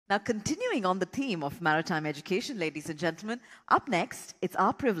Now, continuing on the theme of maritime education, ladies and gentlemen, up next, it's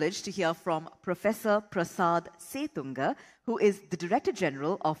our privilege to hear from Professor Prasad Sethunga, who is the Director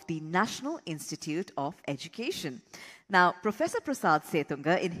General of the National Institute of Education. Now, Professor Prasad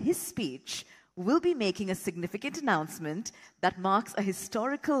Sethunga, in his speech, will be making a significant announcement that marks a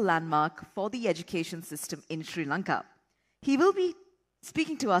historical landmark for the education system in Sri Lanka. He will be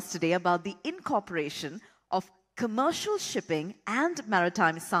speaking to us today about the incorporation of commercial shipping and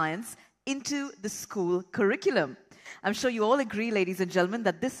maritime science into the school curriculum. I'm sure you all agree, ladies and gentlemen,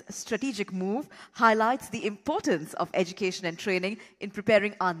 that this strategic move highlights the importance of education and training in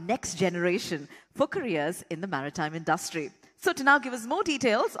preparing our next generation for careers in the maritime industry. So to now give us more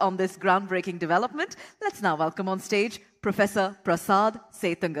details on this groundbreaking development, let's now welcome on stage Professor Prasad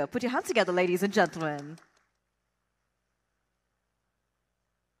Sethunga. Put your hands together, ladies and gentlemen.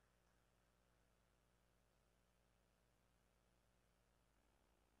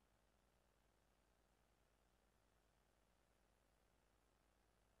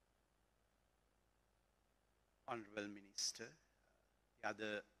 Honorable Minister, the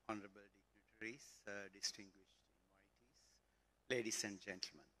other honorable dignitaries, distinguished invitees, ladies and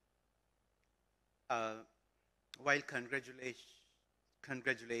gentlemen. While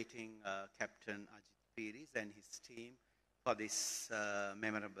congratulating Captain Ajit Piris and his team for this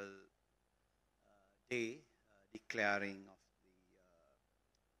memorable day, declaring of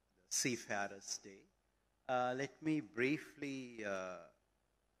the Seafarers' Day, let me briefly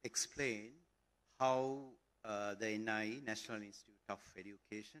explain how the NIE, National Institute of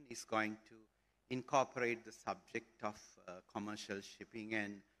Education, is going to incorporate the subject of commercial shipping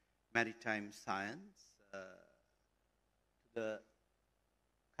and maritime science to the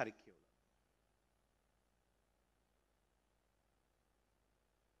curriculum.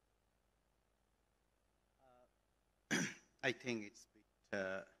 I think it's a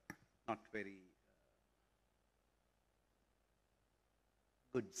bit not very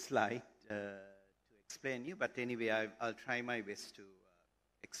good slide explain you, but anyway, I'll try my best to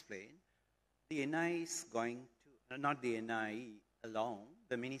explain. The NIE is going to, not the NIE alone,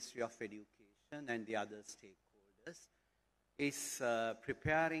 the Ministry of Education and the other stakeholders is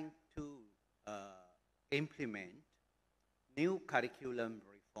preparing to implement new curriculum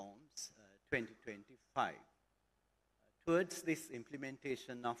reforms 2025. Towards this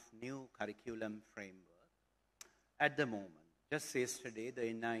implementation of new curriculum framework, at the moment, just yesterday,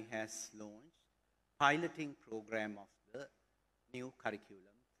 the NIE has launched piloting program of the new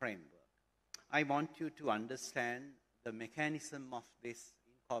curriculum framework. I want you to understand the mechanism of this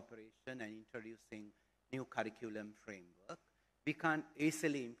incorporation and introducing new curriculum framework. We can't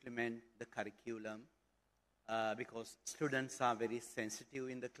easily implement the curriculum because students are very sensitive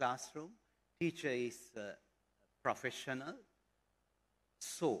in the classroom. Teacher is professional.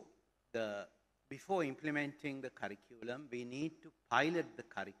 So, before implementing the curriculum, we need to pilot the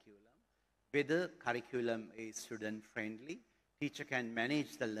curriculum. Whether curriculum is student-friendly, teacher can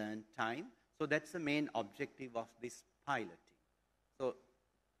manage the learn time. So that's the main objective of this piloting. So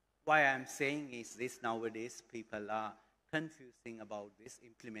why I'm saying is this, nowadays people are confusing about this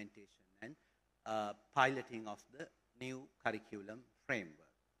implementation and piloting of the new curriculum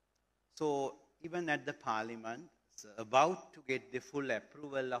framework. So even at the Parliament, it's about to get the full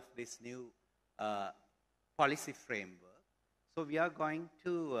approval of this new policy framework. So we are going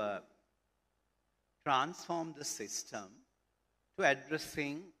to transform the system to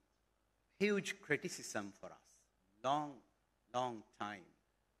addressing huge criticism for us. Long time.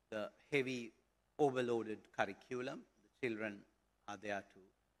 The heavy overloaded curriculum, the children are there to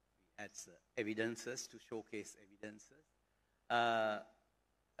add evidences, to showcase evidences.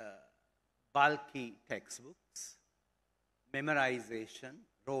 Bulky textbooks, memorization,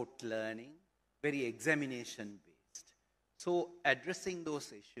 rote learning, very examination based. So addressing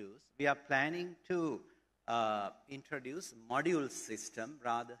those issues, we are planning to introduce module system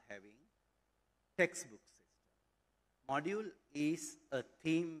rather having textbook system. Module is a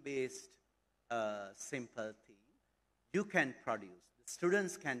theme-based simple theme. You can produce, the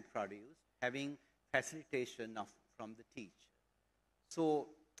students can produce, having facilitation from the teacher. So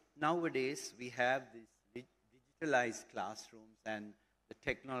nowadays we have these digitalized classrooms and the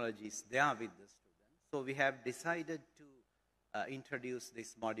technologies there with the students. So we have decided to introduce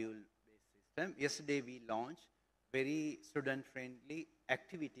this module-based system. Yesterday we launched very student-friendly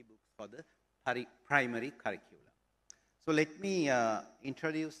activity books for the primary curriculum. So let me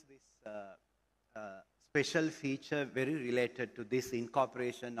introduce this special feature very related to this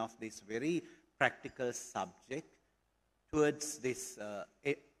incorporation of this very practical subject towards this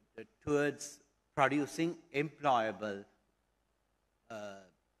towards producing employable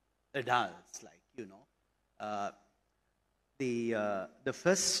adults, like, you know. The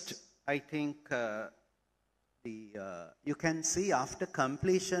first, I think, you can see after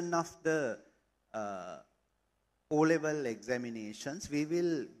completion of the O-level examinations, we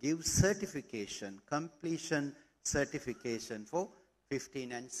will give certification, completion certification for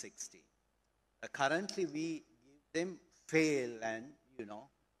 15 and 16. Currently, we give them fail and, you know,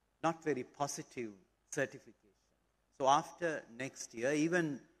 not very positive certification. So after next year,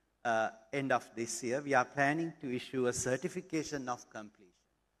 even end of this year, we are planning to issue a certification of completion.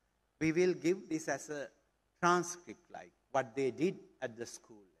 We will give this as a transcript, like what they did at the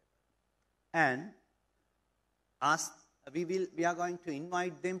school level. And we are going to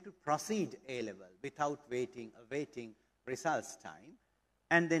invite them to proceed A-level without awaiting results time.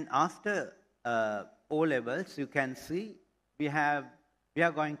 And then after O-levels, you can see we are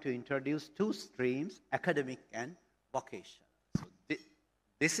going to introduce 2 streams, academic and vocational. So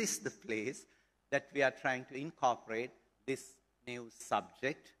this is the place that we are trying to incorporate this new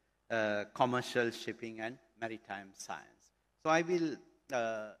subject, commercial shipping and maritime science. So I will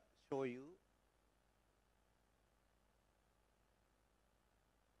show you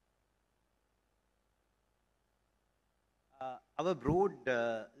our broad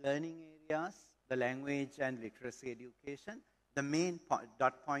learning areas, the language and literacy education. The main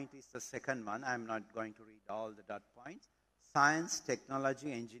dot point is the second one. I'm not going to read all the dot points. Science,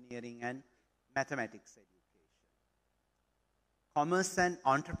 technology, engineering, and mathematics education. Commerce and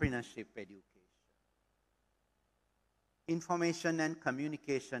entrepreneurship education. Information and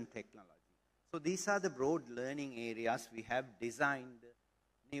communication technology. So these are the broad learning areas we have designed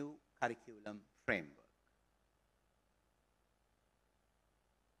new curriculum framework.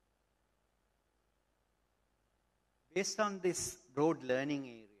 Based on this broad learning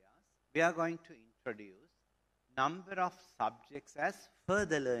areas, we are going to introduce number of subjects as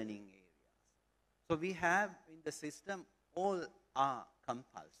further learning areas. So we have in the system, all are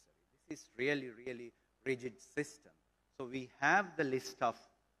compulsory. This is really, really rigid system. So we have the list of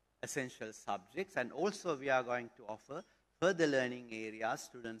essential subjects, and also we are going to offer further learning areas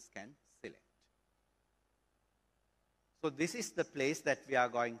students can select. So this is the place that we are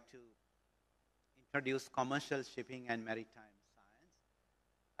going to introduce commercial shipping and maritime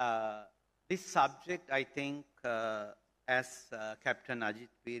science. This subject, I think, as Captain Ajit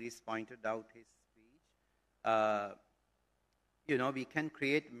Piris pointed out his speech, you know, we can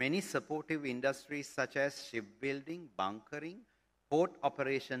create many supportive industries such as shipbuilding, bunkering, port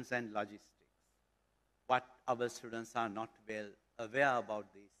operations, and logistics. But our students are not well aware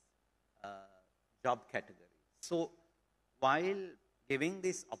about these job categories. So while giving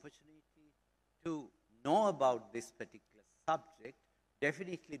this opportunity to know about this particular subject,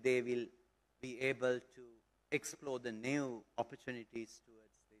 definitely they will be able to explore the new opportunities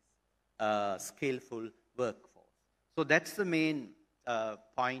towards this skillful workforce. So that's the main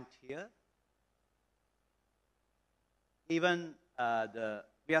point here. Even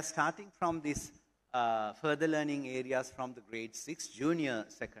we are starting from this further learning areas from the grade 6 junior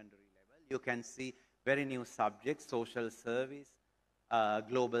secondary level. You can see very new subjects: social service,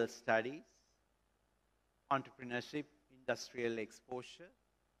 global studies, entrepreneurship, industrial exposure,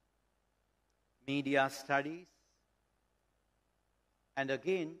 media studies, and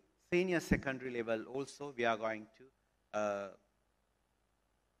again, senior secondary level also we are going to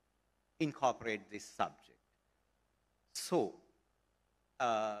incorporate this subject. So,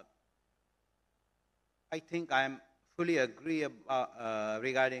 I think I am fully agree about,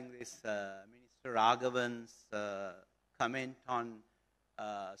 regarding this Minister Raghavan's comment on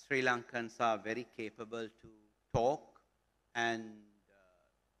Sri Lankans are very capable to talk and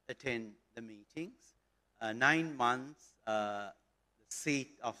attend the meetings. 9 months, the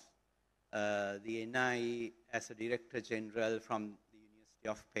seat of the NIE as a Director General from the University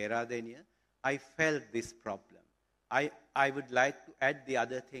of Peradeniya, I felt this problem. I would like to add the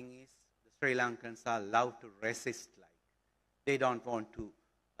other thing is the Sri Lankans are allowed to resist, like they don't want to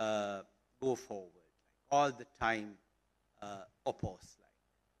go forward, like all the time oppose. Like.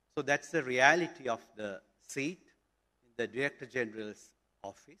 So that's the reality of the seat in the Director General's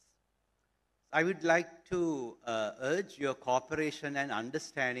office. I would like to urge your cooperation and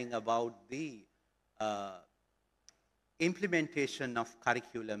understanding about the implementation of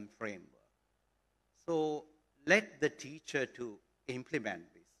curriculum framework. So let the teacher to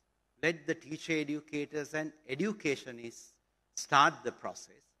implement this. Let the teacher educators and educationists start the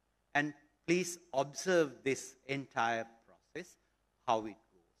process, and please observe this entire process, how it goes.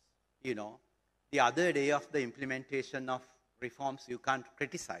 You know, the other day of the implementation of reforms, you can't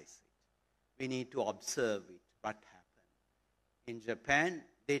criticize it. We need to observe it, what happened. In Japan,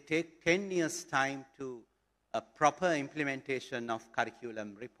 they take 10 years' time to a proper implementation of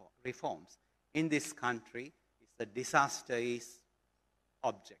curriculum reforms. In this country, the disaster is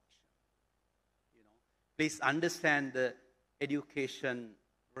objection. Please understand the education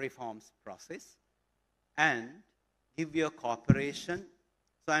reforms process and give your cooperation.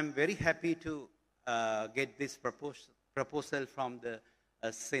 So I'm very happy to get this proposal from the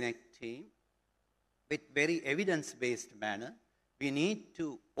CINEC team with very evidence-based manner. We need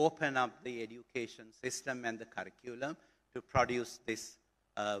to open up the education system and the curriculum to produce this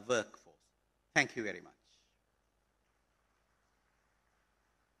workforce. Thank you very much.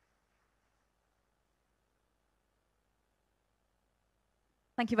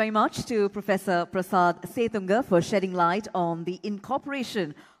 Thank you very much to Professor Prasad Sethunga for shedding light on the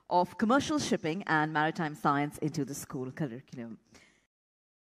incorporation of commercial shipping and maritime science into the school curriculum.